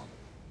Jerusalem.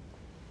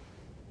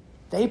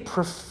 They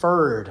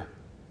preferred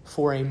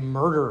for a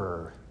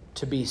murderer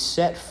to be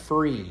set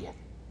free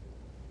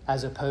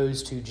as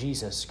opposed to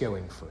Jesus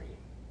going free.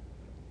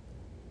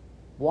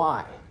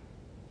 Why?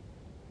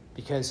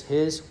 Because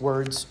His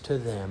words to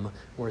them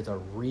were the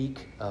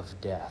reek of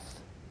death.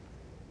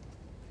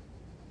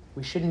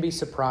 We shouldn't be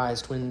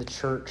surprised when the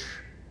church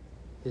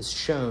is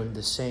shown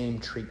the same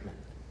treatment.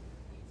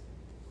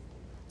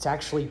 It's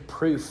actually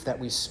proof that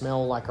we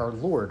smell like our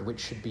Lord,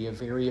 which should be a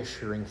very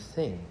assuring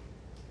thing.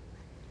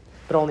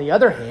 But on the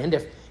other hand,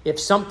 if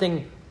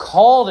something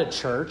called a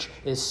church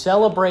is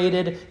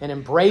celebrated and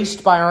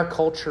embraced by our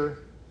culture,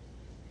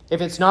 if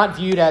it's not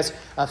viewed as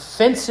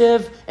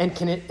offensive and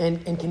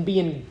can be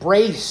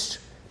embraced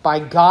by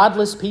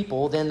godless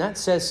people, then that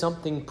says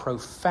something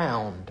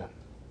profound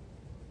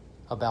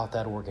about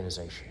that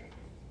organization.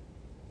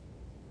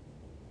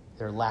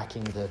 They're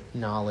lacking the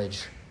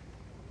knowledge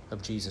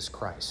of Jesus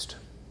Christ.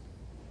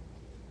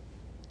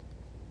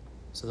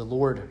 So the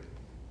Lord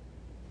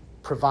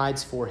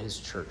provides for His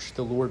church.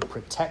 The Lord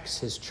protects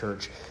His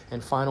church.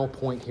 And final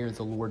point here,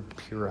 the Lord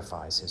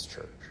purifies His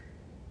church.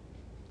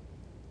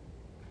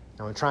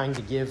 Now, I'm trying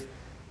to give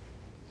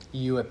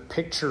you a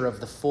picture of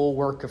the full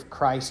work of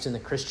Christ in the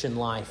Christian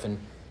life, and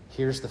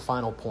here's the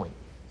final point.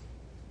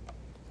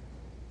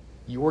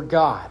 Your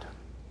God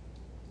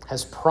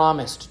has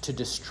promised to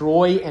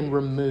destroy and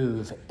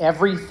remove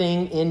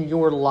everything in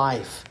your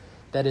life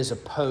that is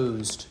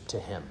opposed to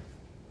Him.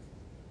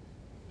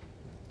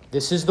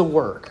 This is the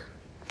work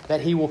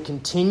that He will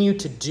continue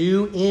to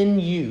do in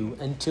you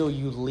until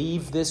you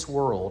leave this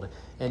world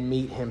and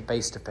meet Him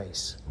face to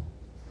face.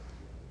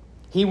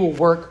 He will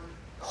work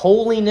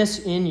holiness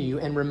in you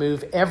and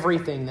remove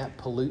everything that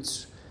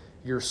pollutes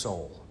your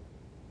soul.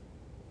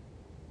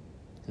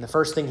 And the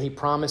first thing He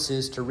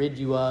promises to rid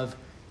you of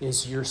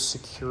is your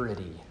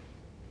security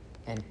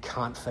and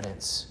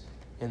confidence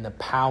in the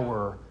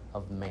power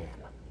of man.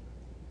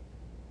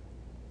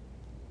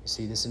 You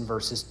see this in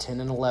verses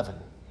 10 and 11.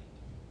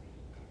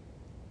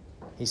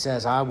 He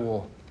says, "I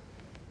will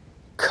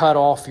cut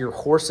off your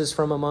horses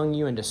from among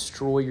you and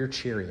destroy your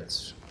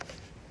chariots."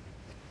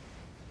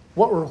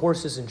 What were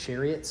horses and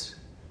chariots?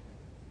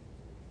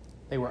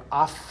 They were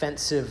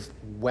offensive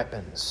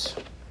weapons.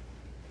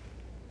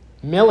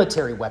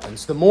 Military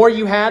weapons. The more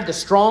you had, the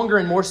stronger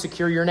and more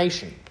secure your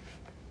nation.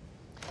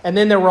 And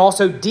then there were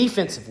also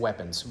defensive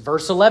weapons.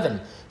 Verse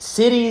 11,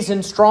 cities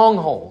and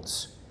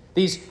strongholds.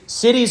 These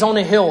cities on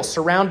a hill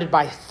surrounded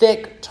by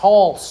thick,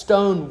 tall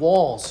stone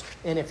walls.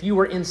 And if you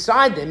were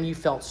inside them, you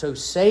felt so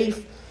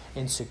safe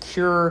and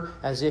secure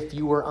as if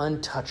you were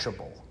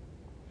untouchable.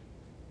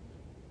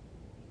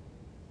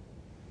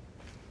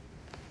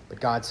 But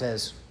God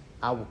says,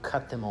 I will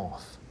cut them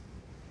off.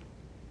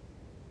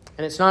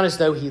 And it's not as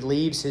though He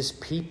leaves His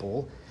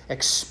people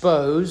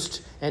exposed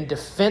and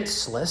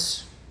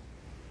defenseless.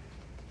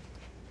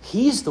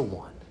 He's the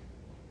one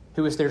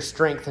who is their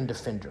strength and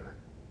defender.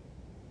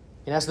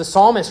 And as the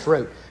psalmist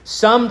wrote,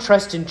 some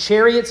trust in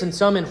chariots and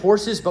some in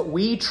horses, but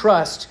we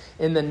trust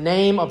in the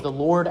name of the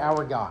Lord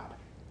our God.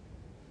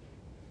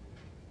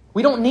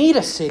 We don't need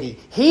a city.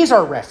 He's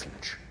our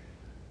refuge.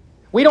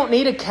 We don't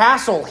need a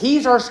castle.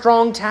 He's our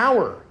strong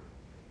tower.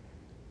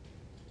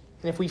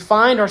 And if we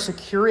find our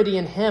security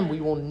in Him,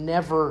 we will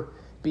never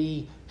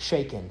be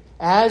shaken.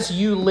 As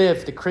you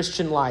live the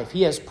Christian life,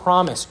 He has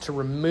promised to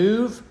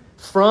remove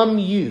from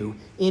you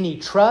any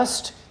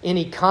trust,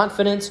 any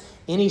confidence,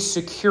 any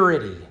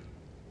security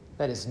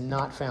that is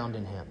not found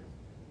in Him.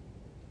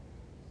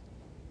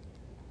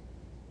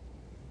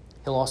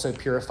 He'll also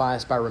purify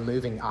us by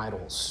removing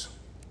idols.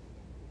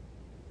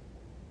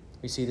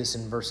 We see this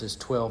in verses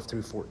 12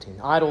 through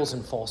 14. Idols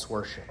and false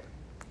worship.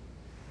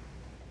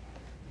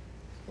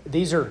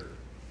 These are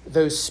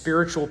those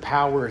spiritual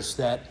powers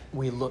that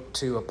we look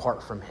to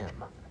apart from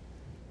Him.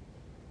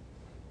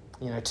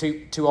 You know,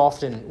 too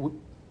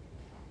often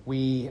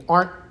we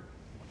aren't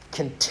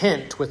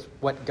content with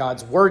what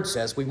God's Word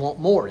says. We want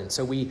more. And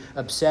so we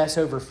obsess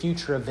over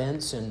future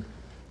events and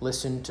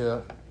listen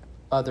to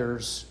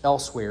others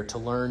elsewhere to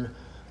learn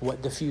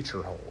what the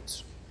future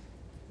holds.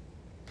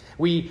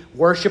 We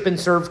worship and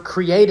serve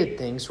created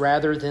things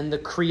rather than the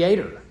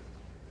Creator.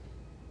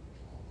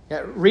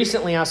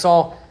 Recently, I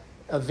saw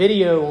a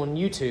video on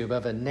YouTube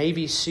of a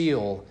Navy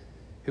SEAL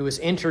who was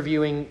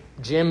interviewing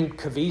Jim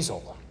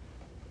Caviezel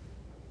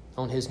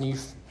on his new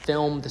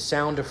film, The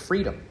Sound of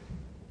Freedom.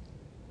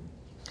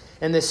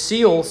 And the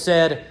SEAL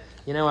said,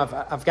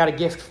 I've got a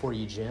gift for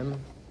you, Jim.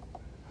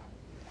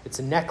 It's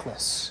a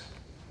necklace,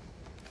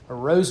 a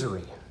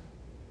rosary.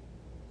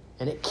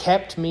 And it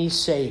kept me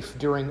safe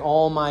during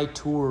all my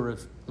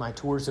tours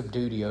of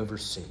duty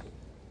overseas.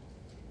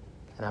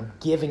 And I'm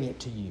giving it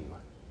to you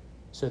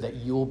so that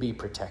you'll be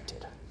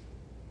protected.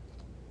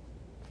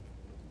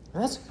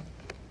 That's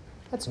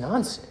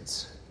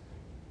nonsense.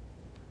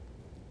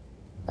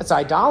 That's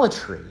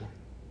idolatry.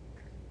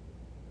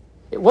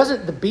 It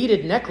wasn't the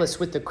beaded necklace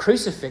with the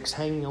crucifix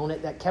hanging on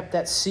it that kept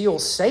that SEAL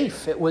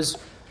safe. It was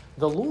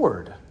the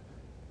Lord.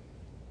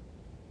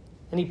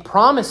 And he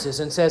promises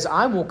and says,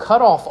 I will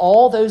cut off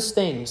all those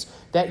things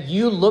that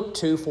you look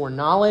to for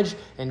knowledge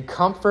and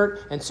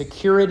comfort and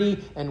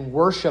security and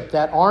worship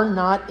that are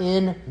not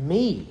in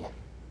me.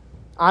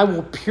 I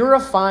will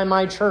purify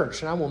my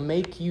church and I will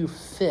make you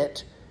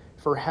fit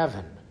for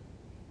heaven.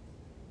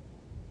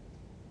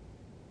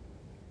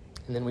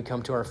 And then we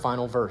come to our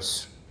final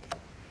verse,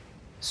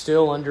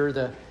 still under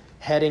the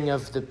heading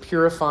of the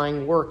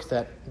purifying work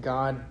that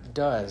God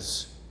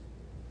does.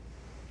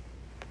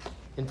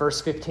 In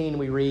verse 15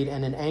 we read,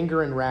 and in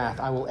anger and wrath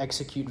I will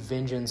execute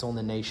vengeance on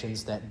the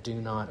nations that do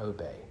not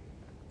obey.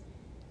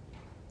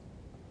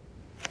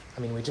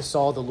 We just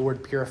saw the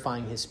Lord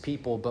purifying his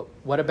people, but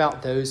what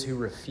about those who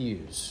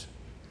refuse?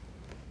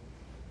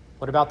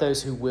 What about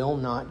those who will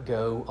not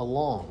go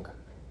along?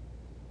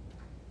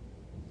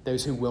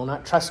 Those who will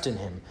not trust in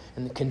him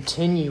and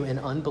continue in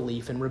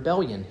unbelief and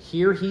rebellion.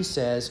 Here he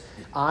says,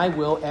 I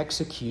will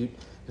execute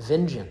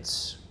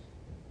vengeance.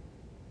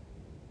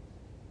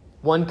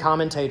 One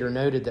commentator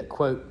noted that,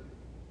 quote,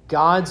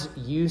 God's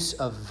use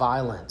of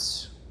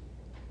violence,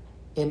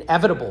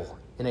 inevitable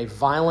in a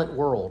violent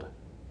world,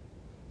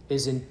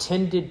 is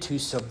intended to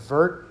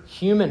subvert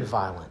human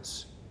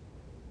violence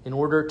in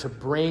order to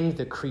bring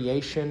the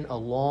creation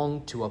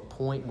along to a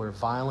point where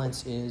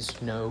violence is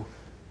no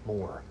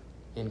more,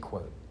 end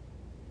quote.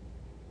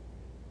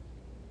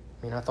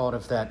 I thought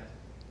of that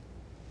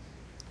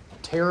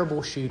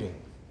terrible shooting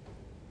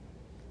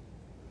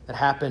that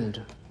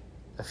happened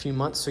a few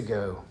months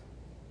ago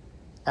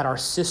at our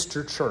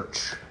sister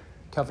church,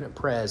 Covenant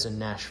Pres in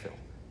Nashville.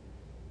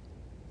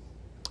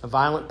 A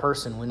violent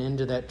person went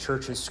into that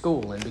church's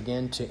school and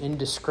began to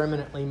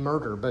indiscriminately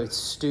murder both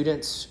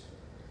students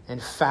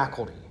and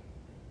faculty.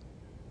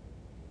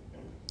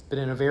 But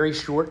in a very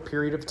short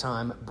period of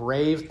time,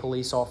 brave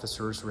police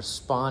officers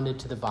responded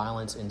to the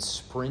violence and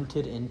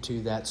sprinted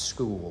into that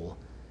school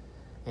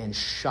and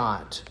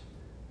shot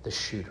the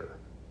shooter.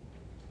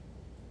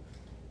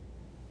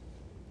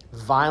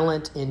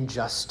 Violent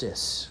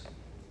injustice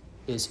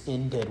is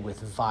ended with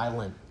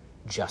violent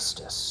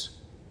justice.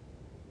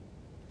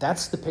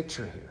 That's the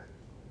picture here.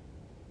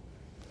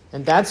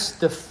 And that's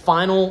the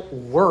final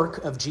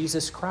work of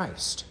Jesus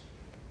Christ.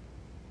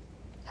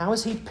 How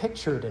is he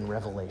pictured in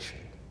Revelation?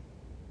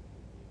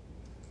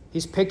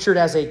 He's pictured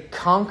as a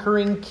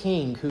conquering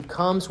king who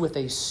comes with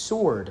a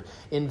sword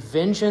in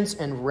vengeance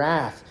and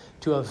wrath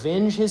to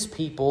avenge his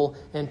people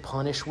and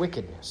punish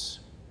wickedness.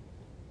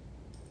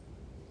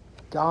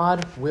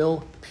 God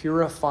will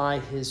purify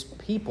his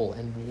people,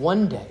 and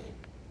one day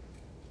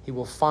he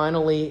will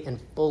finally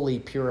and fully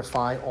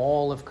purify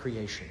all of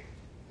creation.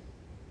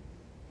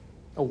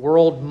 A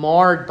world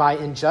marred by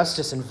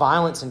injustice and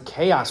violence and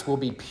chaos will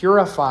be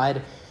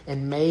purified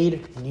and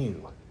made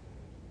new.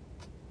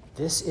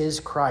 This is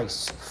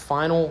Christ's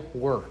final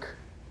work,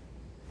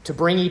 to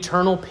bring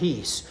eternal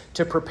peace,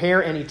 to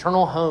prepare an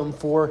eternal home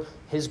for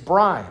his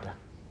bride,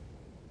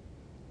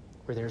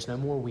 where there's no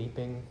more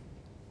weeping,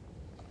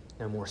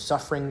 no more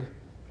suffering,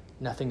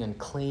 nothing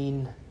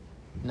unclean,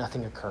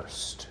 nothing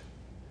accursed.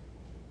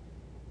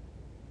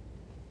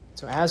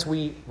 So as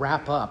we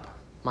wrap up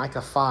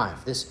Micah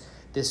 5,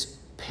 this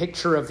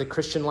picture of the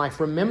Christian life,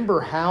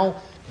 remember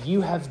how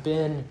you have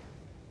been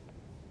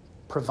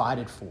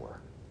provided for.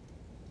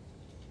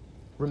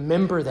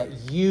 Remember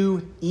that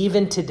you,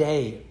 even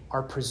today,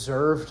 are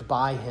preserved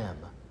by him.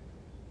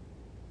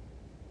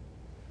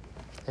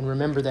 And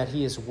remember that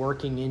he is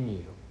working in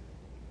you,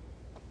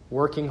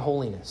 working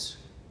holiness,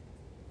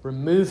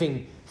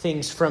 removing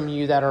things from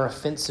you that are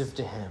offensive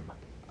to him.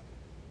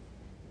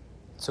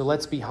 So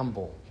let's be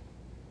humble.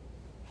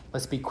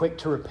 Let's be quick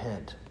to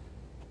repent.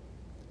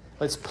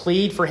 Let's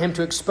plead for him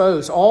to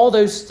expose all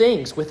those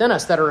things within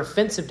us that are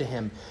offensive to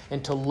him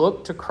and to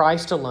look to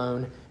Christ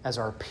alone as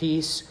our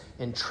peace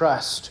and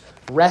trust,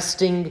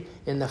 resting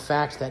in the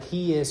fact that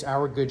he is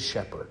our good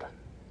shepherd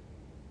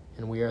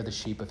and we are the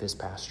sheep of his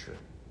pasture.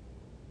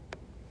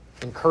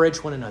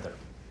 Encourage one another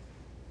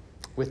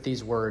with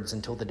these words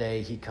until the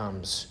day he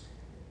comes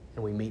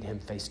and we meet him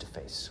face to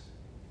face.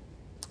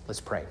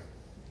 Let's pray.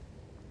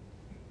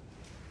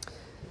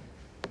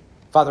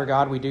 Father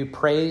God, we do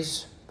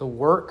praise the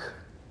work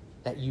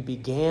that you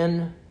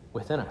began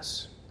within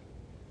us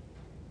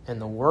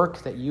and the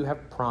work that you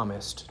have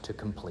promised to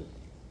complete.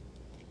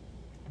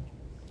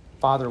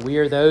 Father, we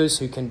are those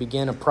who can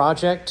begin a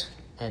project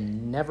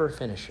and never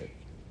finish it.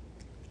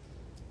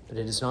 But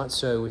it is not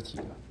so with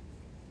you.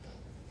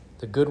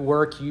 The good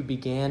work you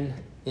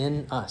began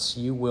in us,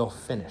 you will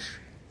finish.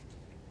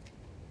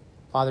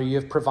 Father, you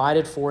have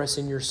provided for us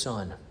in your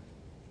Son.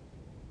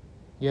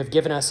 You have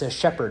given us a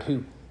shepherd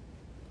who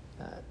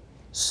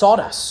sought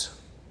us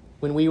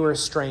when we were a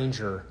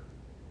stranger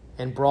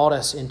and brought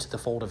us into the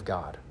fold of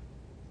God.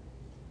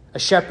 A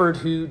shepherd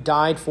who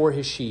died for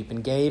his sheep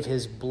and gave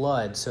his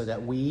blood so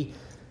that we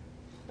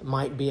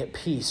might be at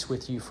peace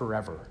with you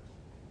forever.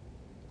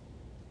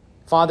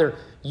 Father,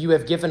 you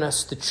have given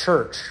us the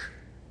church,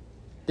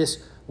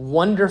 this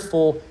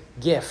wonderful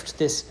gift,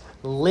 this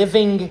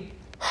living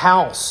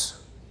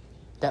house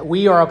that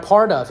we are a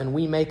part of and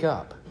we make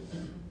up.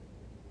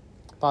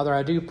 Father,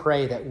 I do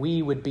pray that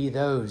we would be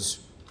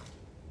those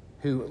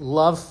who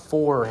love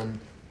for and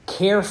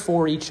care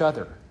for each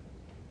other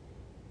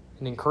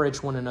and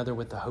encourage one another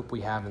with the hope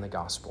we have in the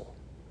gospel.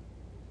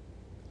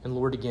 And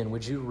Lord, again,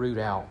 would you root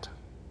out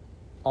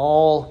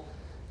all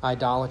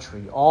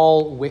idolatry,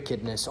 all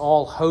wickedness,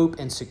 all hope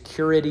and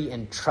security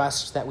and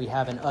trust that we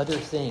have in other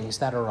things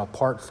that are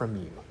apart from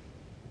you.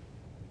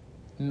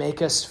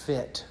 Make us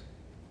fit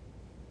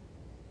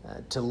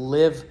to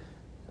live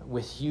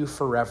with you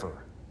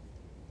forever.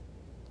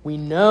 We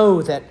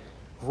know that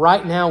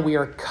right now we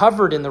are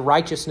covered in the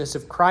righteousness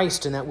of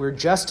Christ and that we're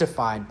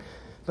justified.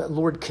 But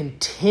Lord,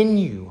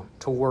 continue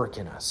to work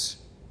in us.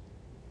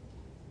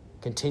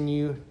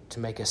 Continue to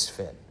make us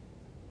fit,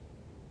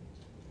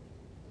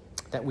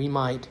 that we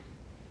might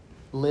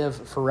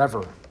live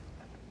forever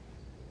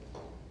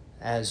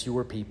as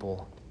your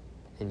people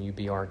and you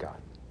be our God.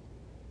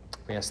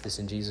 We ask this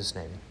in Jesus'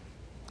 name.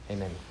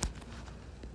 Amen.